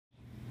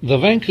The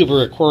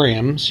Vancouver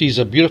Aquarium sees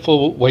a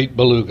beautiful white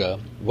beluga,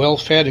 well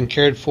fed and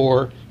cared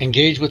for,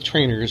 engaged with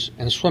trainers,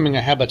 and swimming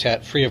a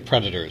habitat free of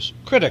predators.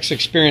 Critics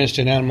experienced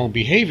in animal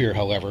behavior,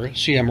 however,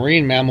 see a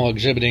marine mammal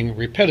exhibiting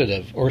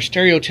repetitive or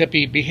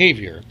stereotypy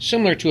behavior,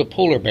 similar to a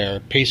polar bear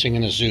pacing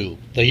in a zoo.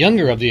 The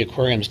younger of the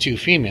aquarium's two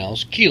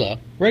females, Qila,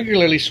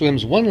 regularly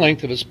swims one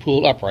length of its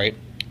pool upright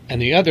and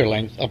the other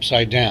length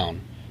upside down,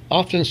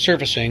 often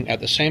surfacing at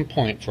the same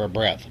point for a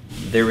breath.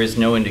 There is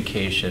no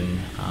indication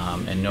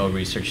and no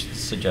research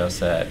suggests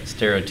that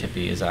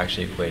stereotypy is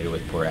actually equated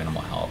with poor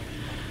animal health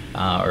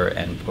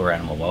and poor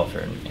animal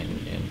welfare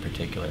in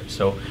particular.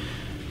 So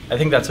I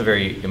think that's a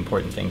very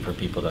important thing for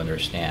people to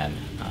understand.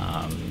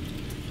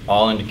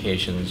 All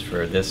indications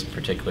for this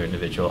particular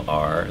individual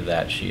are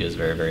that she is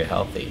very, very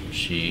healthy.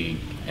 She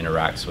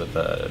interacts with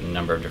a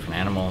number of different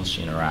animals.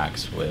 She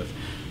interacts with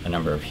a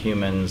number of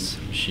humans.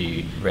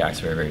 She reacts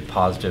very, very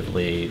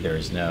positively. There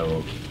is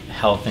no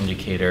health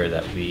indicator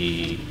that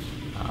we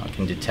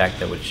can detect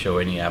that would show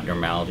any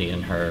abnormality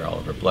in her. All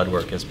of her blood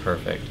work is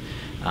perfect.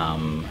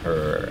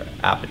 Her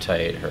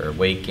appetite, her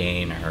weight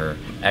gain, her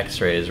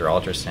x-rays or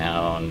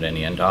ultrasound,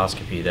 any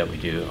endoscopy that we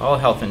do, all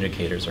health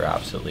indicators are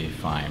absolutely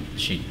fine.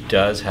 She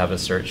does have a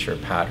search or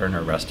pattern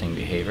or resting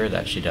behavior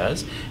that she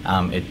does.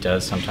 It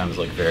does sometimes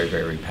look very,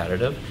 very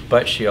repetitive,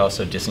 but she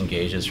also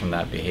disengages from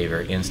that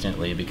behavior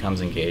instantly,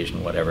 becomes engaged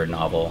in whatever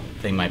novel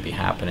thing might be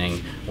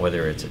happening,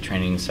 whether it's a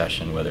training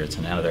session, whether it's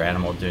another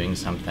animal doing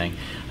something.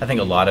 I think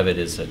a lot of it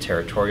is a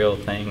territorial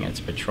thing. It's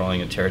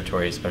patrolling a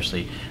territory,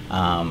 especially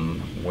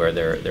where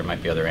there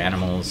might be other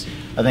animals.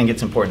 I think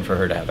it's important for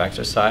her to have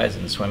exercise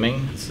and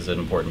swimming. This is an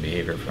important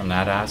behavior from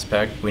that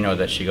aspect. We know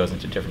that she goes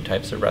into different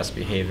types of rest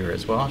behavior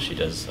as well. She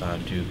does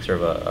do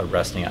sort of a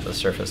resting at the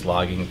surface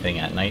logging thing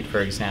at night, for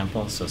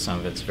example. So some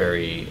of it's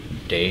very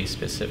day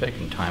specific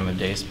and time of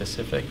day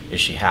specific. Is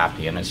she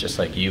happy? And it's just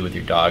like you with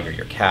your dog or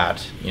your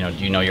cat. You know,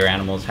 do you know your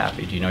animal is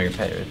happy? Do you know your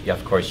pet? Yeah,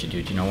 of course you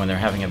do. Do you know when they're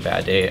having a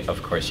bad day?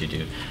 Of course you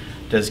do.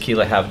 Does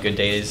Qila have good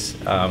days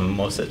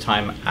most of the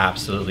time?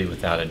 Absolutely,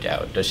 without a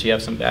doubt. Does she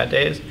have some bad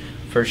days?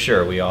 For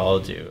sure, we all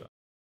do.